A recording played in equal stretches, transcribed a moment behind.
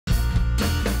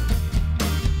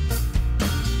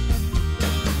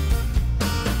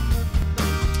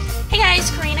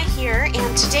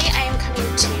and today I am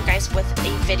coming to you guys with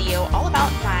a video all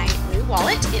about my new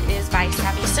wallet. It is by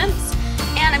SavvyCents,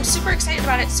 and I'm super excited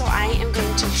about it, so I am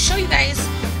going to show you guys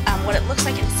what it looks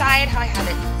like inside, how I have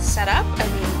it set up. I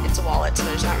mean, it's a wallet, so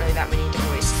there's not really that many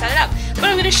different ways to set it up, but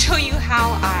I'm going to show you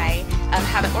how I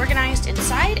have it organized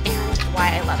inside and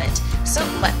why I love it. So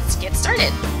let's get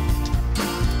started.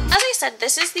 As I said,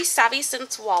 this is the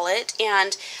SavvyCents wallet,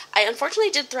 and I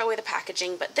unfortunately did throw away the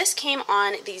packaging, but this came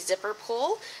on the zipper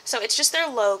pull, so it's just their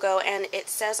logo, and it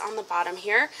says on the bottom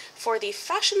here, for the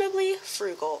fashionably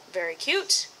frugal. Very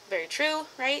cute, very true,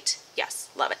 right? Yes,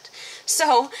 love it.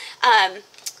 So,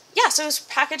 yeah, so it was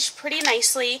packaged pretty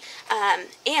nicely,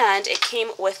 and it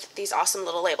came with these awesome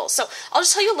little labels. So I'll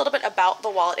just tell you a little bit about the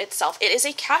wallet itself. It is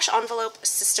a cash envelope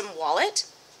system wallet.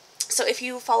 So if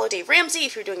you follow Dave Ramsey,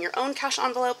 if you're doing your own cash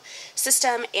envelope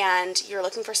system and you're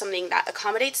looking for something that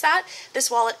accommodates that,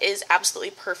 this wallet is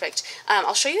absolutely perfect.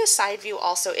 I'll show you a side view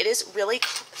also. It is really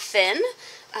thin.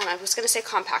 I was going to say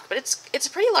compact, but it's a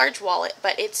pretty large wallet,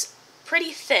 but it's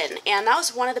pretty thin, and that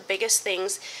was one of the biggest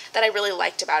things that I really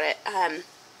liked about it.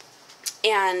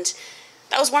 And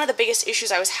that was one of the biggest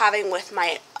issues I was having with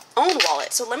my own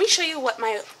wallet. So let me show you what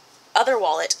my other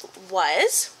wallet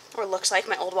was, or looks like,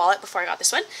 my old wallet before I got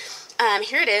this one.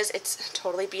 Here it is. It's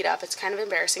totally beat up. It's kind of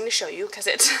embarrassing to show you because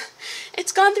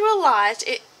it's gone through a lot.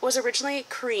 It was originally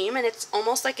cream, and it's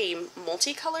almost like a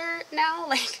multicolor now.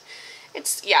 Like,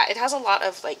 yeah, it has a lot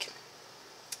of like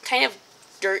kind of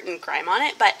dirt and grime on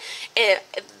it, but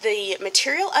the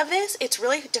material of this, it's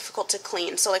really difficult to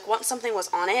clean. So like once something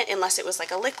was on it, unless it was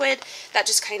like a liquid that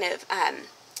just kind of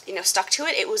you know, stuck to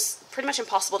it, it was pretty much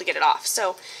impossible to get it off.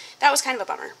 So that was kind of a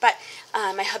bummer. But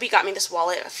my hubby got me this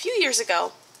wallet a few years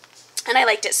ago, and I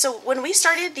liked it. So when we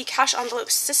started the cash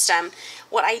envelope system,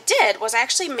 what I did was I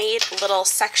actually made little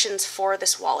sections for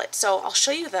this wallet. So I'll show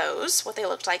you those, what they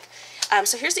looked like.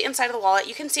 So here's the inside of the wallet.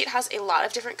 You can see it has a lot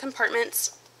of different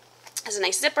compartments, has a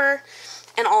nice zipper,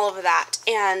 and all of that.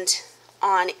 And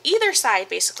on either side,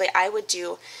 basically, I would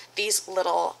do these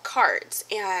little cards.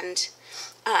 And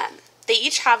they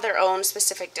each have their own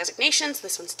specific designations.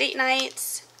 This one's date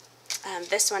nights.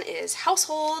 This one is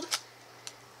household.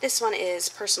 This one is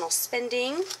personal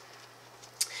spending.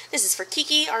 This is for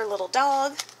Kiki, our little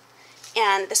dog.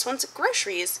 And this one's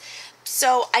groceries.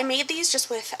 So I made these just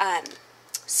with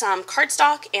some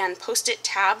cardstock and Post-it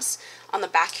tabs on the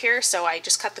back here. So I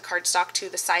just cut the cardstock to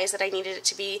the size that I needed it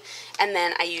to be, and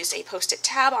then I used a Post-it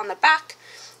tab on the back,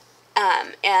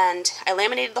 and I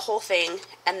laminated the whole thing,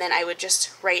 and then I would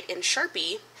just write in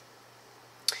Sharpie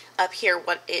up here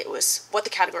what the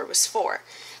category was for.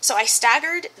 So I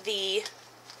staggered the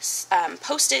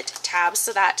Post-it tabs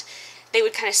so that they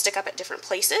would kind of stick up at different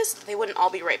places. They wouldn't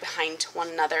all be right behind one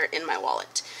another in my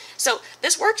wallet. So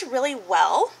this worked really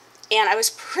well, and I was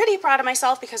pretty proud of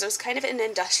myself because it was kind of an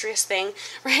industrious thing,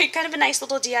 right? Kind of a nice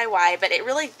little DIY, but it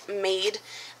really made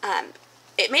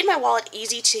my wallet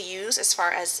easy to use as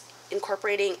far as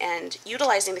incorporating and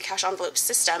utilizing the cash envelope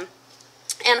system.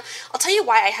 And I'll tell you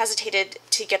why I hesitated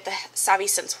to get the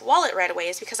SavvyCents wallet right away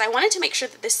is because I wanted to make sure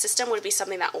that this system would be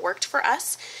something that worked for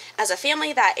us as a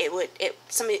family, that it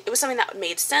was something that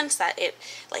made sense, that it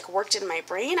like worked in my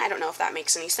brain. I don't know if that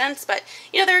makes any sense, but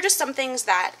you know, there are just some things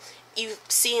that you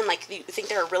see and like you think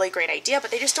they're a really great idea,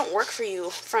 but they just don't work for you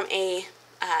from a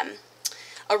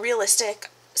realistic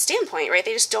standpoint, right?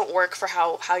 They just don't work for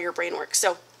how your brain works.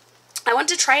 So I wanted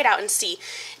to try it out and see.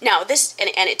 Now this, and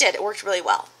it did, it worked really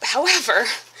well. However,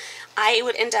 I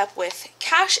would end up with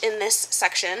cash in this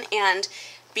section, and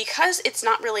because it's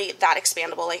not really that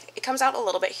expandable, like it comes out a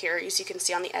little bit here, as you can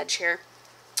see on the edge here,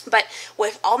 but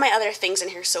with all my other things in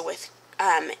here, so with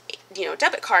you know,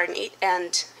 debit card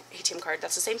and ATM card,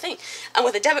 that's the same thing.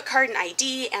 With a debit card and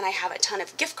ID, and I have a ton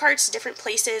of gift cards to different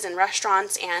places and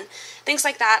restaurants and things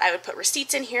like that. I would put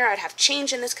receipts in here. I would have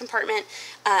change in this compartment,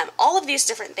 all of these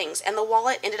different things. And the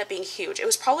wallet ended up being huge. It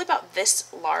was probably about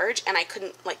this large, and I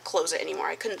couldn't like close it anymore.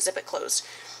 I couldn't zip it closed.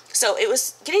 So it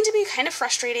was getting to be kind of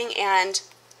frustrating and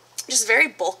just very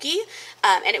bulky,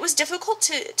 and it was difficult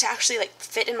to actually like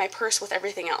fit in my purse with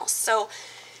everything else. So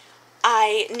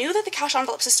I knew that the cash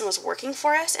envelope system was working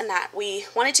for us and that we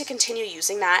wanted to continue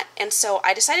using that, and so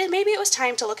I decided maybe it was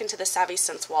time to look into the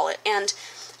SavvyCents wallet. And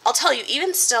I'll tell you,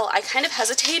 even still, I kind of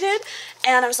hesitated,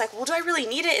 and I was like, well, do I really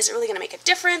need it? Is it really going to make a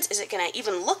difference? Is it going to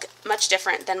even look much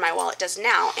different than my wallet does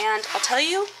now? And I'll tell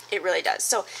you, it really does.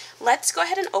 So let's go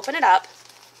ahead and open it up,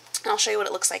 and I'll show you what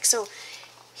it looks like. So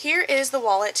here is the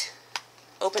wallet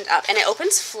opened up, and it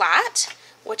opens flat,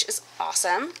 which is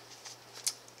awesome.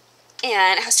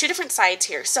 And it has two different sides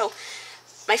here. So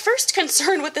my first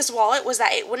concern with this wallet was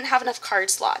that it wouldn't have enough card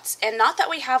slots, and not that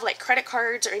we have like credit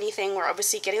cards or anything. We're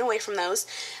obviously getting away from those.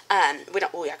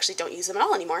 We actually don't use them at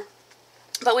all anymore,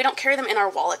 but we don't carry them in our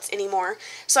wallets anymore.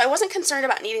 So I wasn't concerned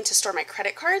about needing to store my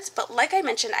credit cards, but like I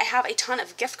mentioned, I have a ton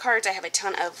of gift cards. I have a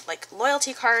ton of like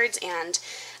loyalty cards and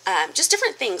just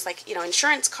different things like, you know,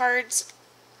 insurance cards,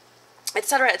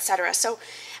 etc., etc. So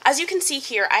as you can see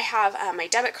here, I have my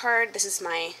debit card. This is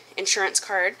my insurance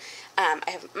card.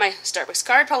 I have my Starbucks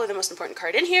card, probably the most important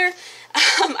card in here.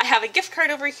 I have a gift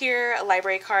card over here, a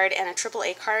library card, and a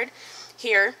AAA card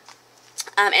here.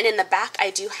 And in the back, I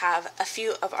do have a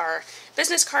few of our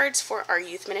business cards for our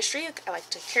youth ministry. I like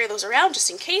to carry those around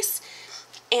just in case.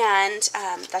 And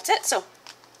that's it. So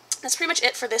that's pretty much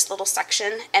it for this little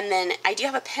section. And then I do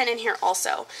have a pen in here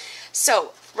also.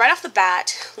 So right off the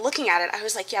bat, looking at it, I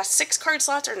was like, yeah, 6 card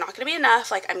slots are not going to be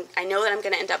enough. Like, I know that I'm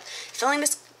going to end up filling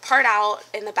this part out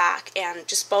in the back and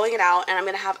just bowing it out, and I'm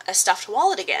going to have a stuffed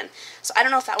wallet again. So I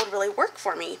don't know if that would really work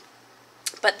for me.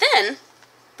 But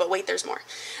wait, there's more.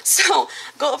 So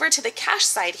go over to the cash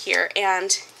side here, and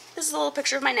this is a little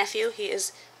picture of my nephew. He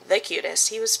is the cutest.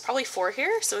 He was probably 4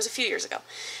 here, so it was a few years ago.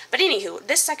 But anywho,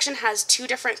 this section has 2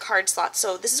 different card slots.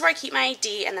 So this is where I keep my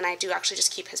ID, and then I do actually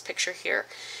just keep his picture here.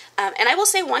 And I will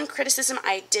say one criticism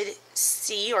I did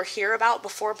see or hear about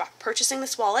before purchasing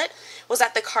this wallet was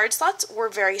that the card slots were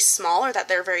very small, or that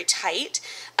they're very tight.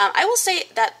 I will say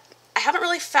that I haven't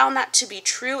really found that to be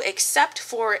true, except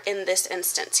for in this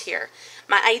instance here.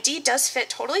 My ID does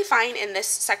fit totally fine in this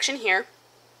section here,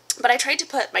 but I tried to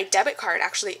put my debit card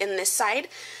actually in this side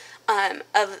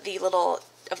of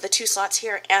the 2 slots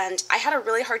here, and I had a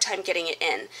really hard time getting it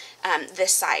in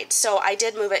this side. So I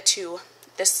did move it to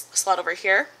this slot over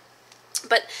here,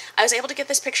 but I was able to get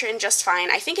this picture in just fine.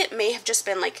 I think it may have just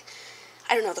been like,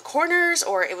 I don't know, the corners,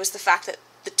 or it was the fact that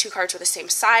the 2 cards were the same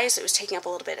size, so it was taking up a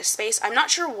little bit of space. I'm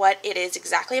not sure what it is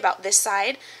exactly about this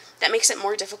side that makes it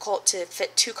more difficult to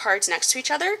fit 2 cards next to each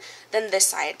other than this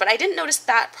side, but I didn't notice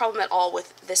that problem at all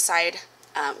with this side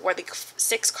where the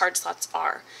 6 card slots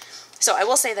are. So I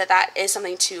will say that that is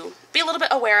something to be a little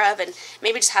bit aware of, and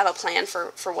maybe just have a plan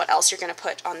for what else you're going to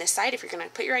put on this side. If you're going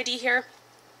to put your ID here,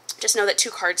 just know that 2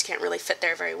 cards can't really fit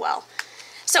there very well.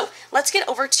 So let's get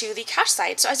over to the cash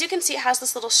side. So as you can see, it has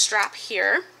this little strap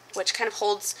here, which kind of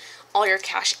holds all your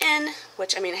cash in,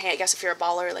 which, I mean, hey, I guess if you're a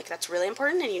baller, like, that's really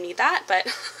important and you need that, but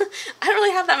I don't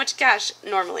really have that much cash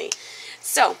normally.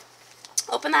 So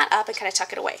open that up and kind of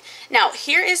tuck it away. Now,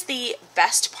 here is the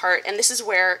best part, and this is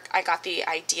where I got the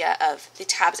idea of the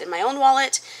tabs in my own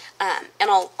wallet, and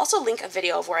I'll also link a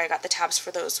video of where I got the tabs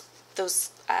for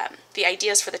the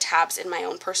ideas for the tabs in my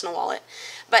own personal wallet.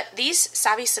 But these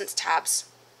SavvyCents tabs,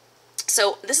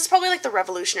 so this is probably like the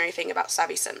revolutionary thing about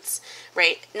SavvyCents,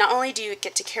 right? Not only do you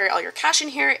get to carry all your cash in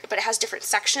here, but it has different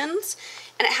sections,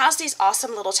 and it has these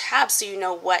awesome little tabs so you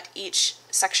know what each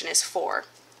section is for.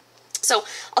 So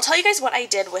I'll tell you guys what I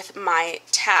did with my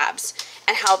tabs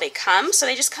and how they come. So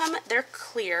they just come, they're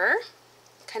clear,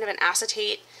 kind of an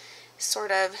acetate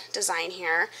sort of design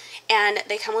here, and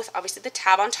they come with obviously the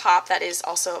tab on top that is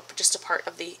also just a part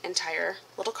of the entire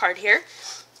little card here.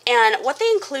 And what they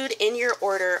include in your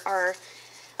order are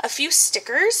a few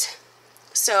stickers.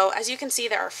 So as you can see,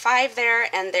 there are 5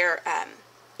 there, and they're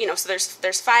you know, so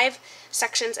there's 5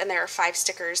 sections, and there are 5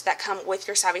 stickers that come with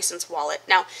your SavvyCents wallet.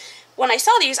 Now, when I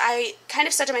saw these, I kind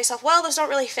of said to myself, well, those don't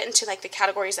really fit into like the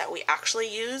categories that we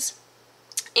actually use.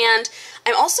 And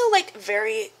I'm also like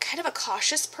very kind of a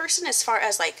cautious person as far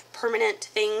as like permanent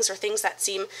things, or things that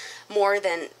seem more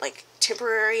than like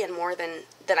temporary and more than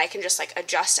that I can just like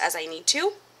adjust as I need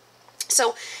to.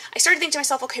 So I started thinking to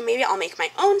myself, okay, maybe I'll make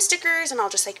my own stickers and I'll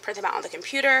just like print them out on the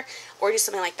computer or do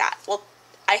something like that. Well,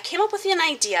 I came up with an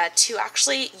idea to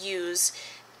actually use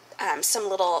some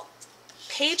little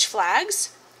page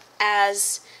flags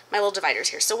as my little dividers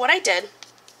here. So what I did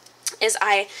is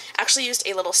I actually used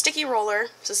a little sticky roller.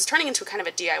 So this is turning into kind of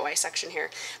a DIY section here,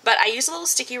 but I used a little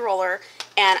sticky roller,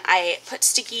 and I put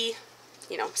sticky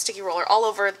roller all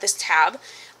over this tab.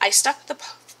 I stuck the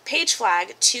page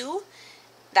flag to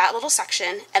that little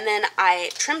section, and then I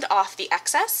trimmed off the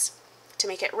excess to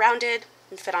make it rounded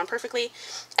and fit on perfectly,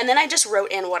 and then I just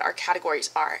wrote in what our categories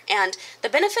are. And the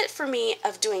benefit for me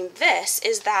of doing this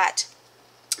is that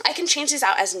I can change these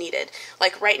out as needed.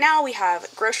 Like right now we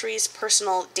have groceries,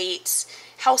 personal, dates,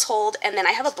 household, and then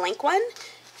I have a blank one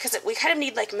because we kind of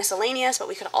need like miscellaneous, but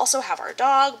we could also have our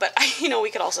dog, but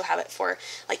we could also have it for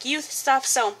like youth stuff.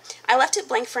 So I left it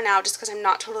blank for now just because I'm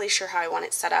not totally sure how I want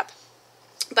it set up.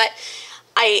 But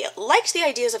I liked the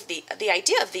idea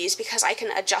of these because I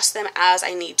can adjust them as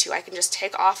I need to. I can just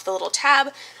take off the little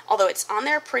tab, although it's on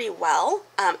there pretty well.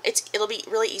 It'll be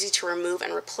really easy to remove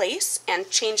and replace and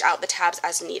change out the tabs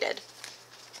as needed.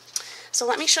 So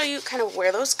let me show you kind of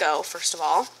where those go, first of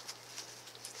all.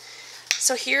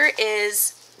 So here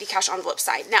is the cash envelope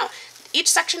side. Now, each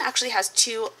section actually has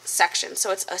 2 sections.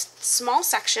 So it's a small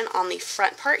section on the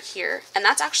front part here, and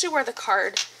that's actually where the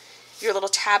card, your little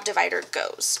tab divider,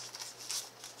 goes.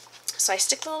 So I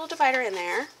stick the little divider in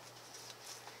there,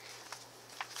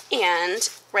 and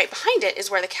right behind it is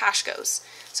where the cash goes.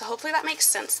 So hopefully that makes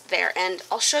sense there, and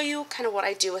I'll show you kind of what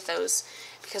I do with those,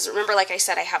 because remember, like I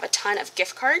said, I have a ton of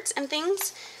gift cards and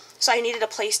things, so I needed a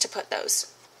place to put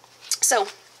those. So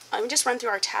let me just run through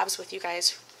our tabs with you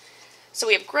guys. So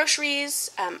we have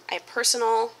groceries, I have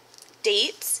personal,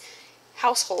 dates,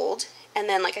 household, and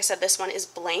then like I said, this one is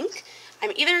blank.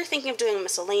 I'm either thinking of doing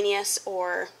miscellaneous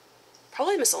or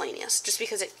probably miscellaneous, just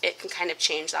because it can kind of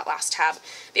change that last tab.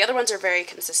 The other ones are very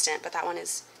consistent, but that one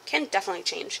can definitely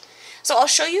change. So I'll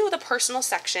show you the personal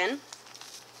section,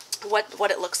 what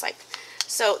it looks like.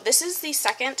 So this is the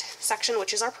second section,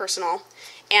 which is our personal.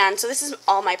 And so this is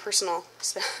all my personal,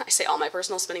 I say all my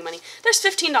personal spending money. There's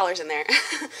 $15 in there.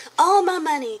 All my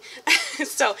money.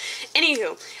 So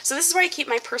anywho, so this is where I keep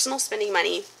my personal spending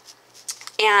money.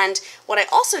 And what I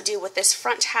also do with this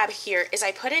front tab here is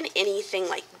I put in anything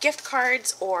like gift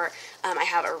cards, or I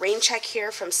have a rain check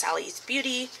here from Sally's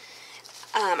Beauty.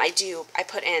 I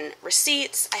put in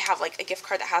receipts. I have like a gift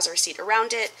card that has a receipt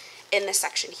around it in this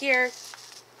section here.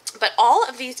 But all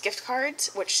of these gift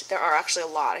cards, which there are actually a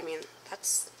lot, I mean,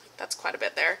 that's quite a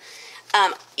bit there.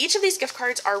 Each of these gift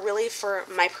cards are really for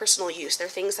my personal use. They're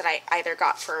things that I either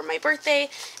got for my birthday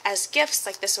as gifts,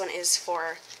 like this one is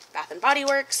for Bath & Body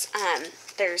Works.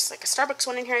 There's like a Starbucks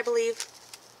one in here, I believe,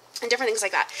 and different things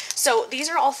like that. So these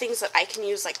are all things that I can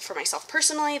use like for myself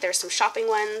personally. There's some shopping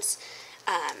ones,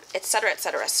 etc.,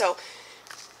 etc. So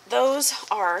those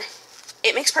are,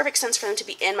 it makes perfect sense for them to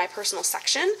be in my personal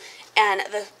section. And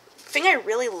the thing I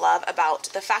really love about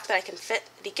the fact that I can fit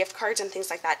the gift cards and things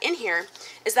like that in here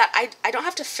is that I don't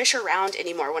have to fish around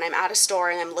anymore when I'm at a store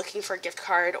and I'm looking for a gift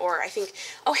card, or I think,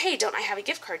 oh hey, don't I have a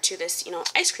gift card to this,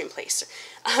 ice cream place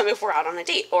if we're out on a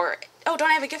date, or oh, don't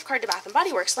I have a gift card to Bath &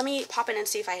 Body Works, let me pop in and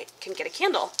see if I can get a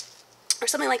candle or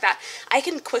something like that. I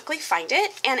can quickly find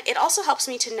it, and it also helps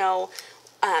me to know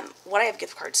what I have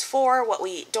gift cards for, what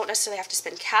we don't necessarily have to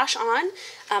spend cash on.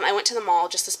 I went to the mall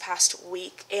just this past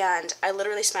week, and I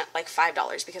literally spent like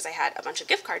 $5 because I had a bunch of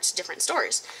gift cards to different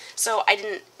stores. So I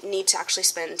didn't need to actually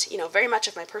spend, very much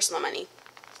of my personal money.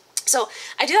 So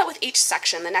I do that with each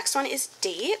section. The next one is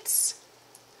dates,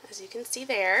 as you can see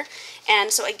there.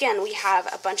 And so again, we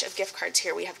have a bunch of gift cards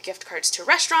here. We have gift cards to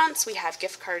restaurants, we have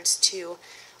gift cards to,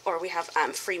 or we have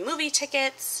free movie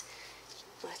tickets.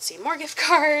 Let's see, more gift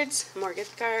cards, more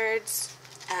gift cards.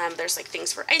 There's like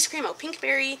things for ice cream, oh,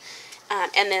 Pinkberry,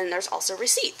 and then there's also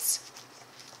receipts.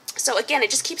 So again, it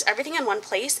just keeps everything in one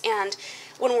place, and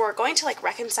when we're going to like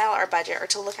reconcile our budget or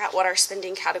to look at what our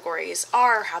spending categories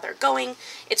are, how they're going,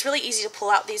 it's really easy to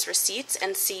pull out these receipts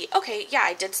and see, okay, yeah,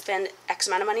 I did spend X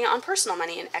amount of money on personal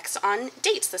money and X on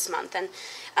dates this month, and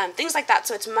things like that.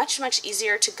 So it's much, much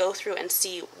easier to go through and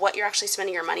see what you're actually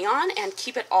spending your money on and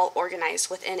keep it all organized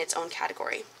within its own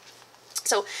category.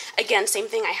 So again, same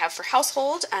thing I have for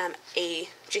household, a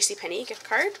JCPenney gift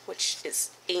card, which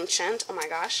is ancient, oh my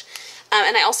gosh.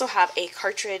 And I also have a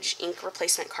cartridge ink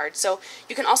replacement card. So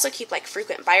you can also keep like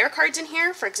frequent buyer cards in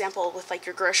here, for example, with like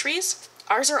your groceries.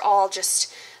 Ours are all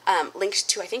just linked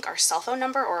to, I think, our cell phone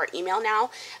number or our email now.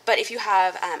 But if you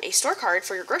have a store card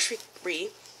for your grocery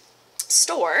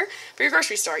store,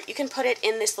 you can put it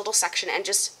in this little section and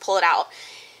just pull it out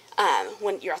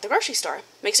when you're at the grocery store.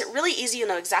 Makes it really easy, you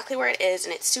know exactly where it is,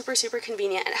 and it's super, super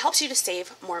convenient, and it helps you to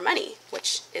save more money,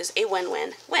 which is a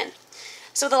win-win-win.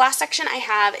 So the last section I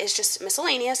have is just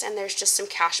miscellaneous, and there's just some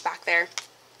cash back there.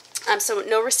 So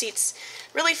no receipts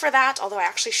really for that, although I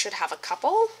actually should have a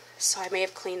couple, so I may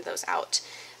have cleaned those out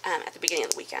at the beginning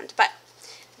of the weekend. But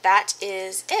that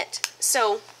is it.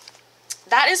 So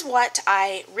that is what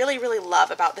I really, really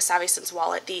love about the SavvyCents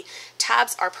Wallet. The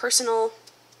tabs are personal.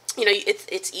 You know,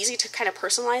 it's easy to kind of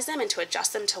personalize them and to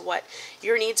adjust them to what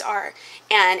your needs are,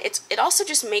 and it also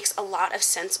just makes a lot of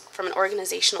sense from an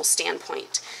organizational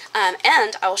standpoint.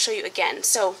 And I will show you again.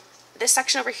 So this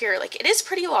section over here, like, it is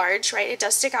pretty large, right? It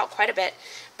does stick out quite a bit,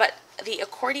 but the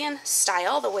accordion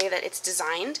style, the way that it's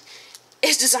designed,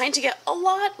 is designed to get a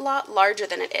lot larger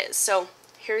than it is. So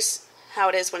here's how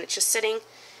it is when it's just sitting,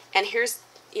 and here's,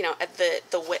 you know,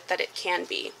 the width that it can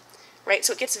be, right?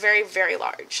 So it gets very, very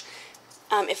large.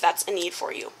 If that's a need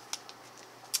for you.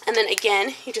 And then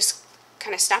again, you just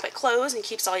kind of snap it closed and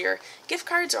keeps all your gift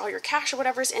cards or all your cash or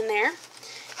whatever's in there.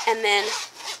 And then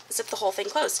zip the whole thing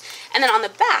closed. And then on the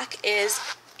back is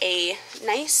a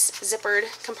nice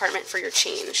zippered compartment for your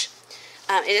change.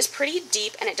 It is pretty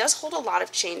deep and it does hold a lot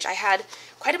of change. I had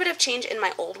quite a bit of change in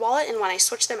my old wallet, and when I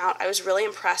switched them out, I was really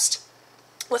impressed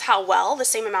with how well the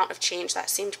same amount of change that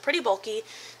seemed pretty bulky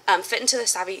fit into the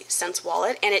SavvyCents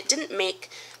wallet, and it didn't make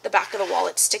the back of the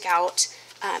wallet stick out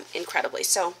incredibly.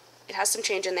 So it has some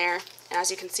change in there, and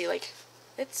as you can see, like,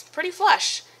 it's pretty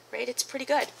flush, right? It's pretty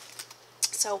good.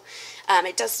 So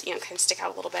it does, you know, kind of stick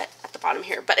out a little bit at the bottom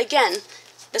here. But again,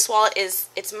 this wallet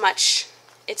it's much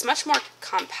more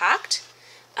compact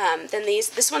than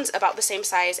these. This one's about the same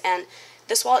size, and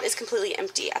this wallet is completely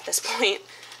empty at this point.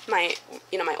 My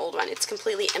old one, it's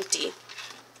completely empty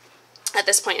at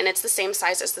this point, and it's the same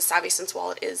size as the SavvyCents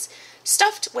wallet is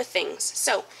stuffed with things.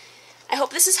 So I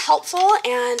hope this is helpful,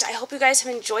 and I hope you guys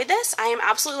have enjoyed this. I am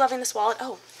absolutely loving this wallet.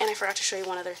 Oh, and I forgot to show you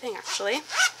one other thing, actually.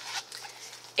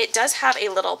 It does have a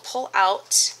little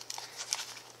pull-out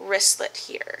wristlet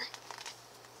here.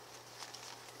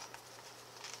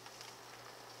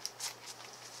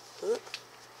 Oop.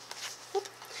 Oop.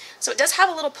 So it does have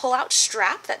a little pull-out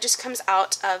strap that just comes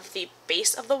out of the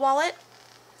base of the wallet.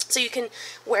 So you can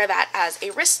wear that as a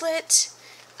wristlet,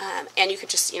 and you could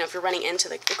just, you know, if you're running into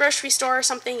the grocery store or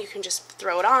something, you can just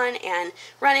throw it on and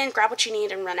run in, grab what you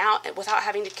need, and run out without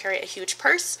having to carry a huge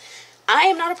purse. I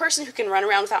am not a person who can run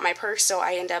around without my purse, so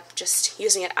I end up just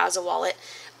using it as a wallet.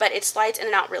 But it slides in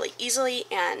and out really easily,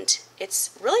 and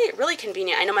it's really, really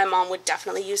convenient. I know my mom would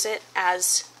definitely use it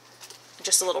as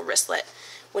just a little wristlet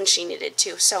when she needed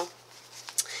to. So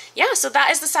yeah, so that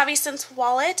is the SavvyCents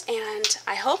wallet, and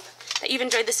I hope that you've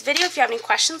enjoyed this video. If you have any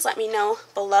questions, let me know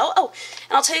below. Oh,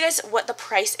 and I'll tell you guys what the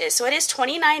price is. So it is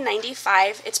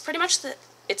 $29.95. It's pretty much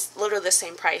it's literally the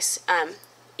same price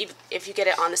if you get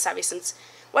it on the SavvyCents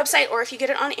website or if you get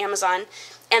it on Amazon,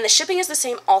 and the shipping is the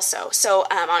same also. So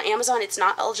on Amazon, it's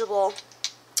not eligible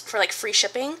for like free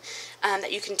shipping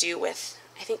that you can do with,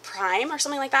 I think, Prime or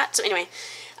something like that. So anyway,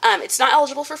 it's not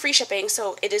eligible for free shipping,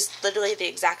 so it is literally the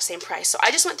exact same price. So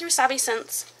I just went through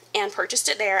SavvyCents and purchased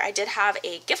it there. I did have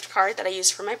a gift card that I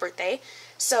used for my birthday,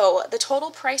 so the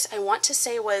total price I want to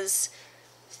say was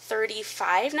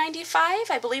 $35.95.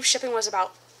 I believe shipping was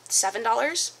about $7, $6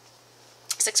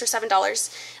 or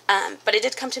 $7, but it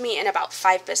did come to me in about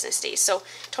 5 business days, so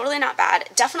totally not bad.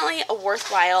 Definitely a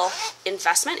worthwhile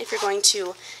investment if you're going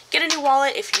to get a new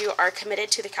wallet. If you are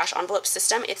committed to the cash envelope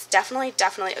system, it's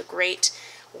definitely a great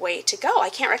way to go. I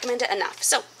can't recommend it enough.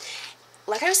 So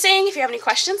like I was saying, if you have any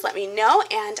questions, let me know,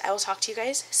 and I will talk to you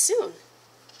guys soon.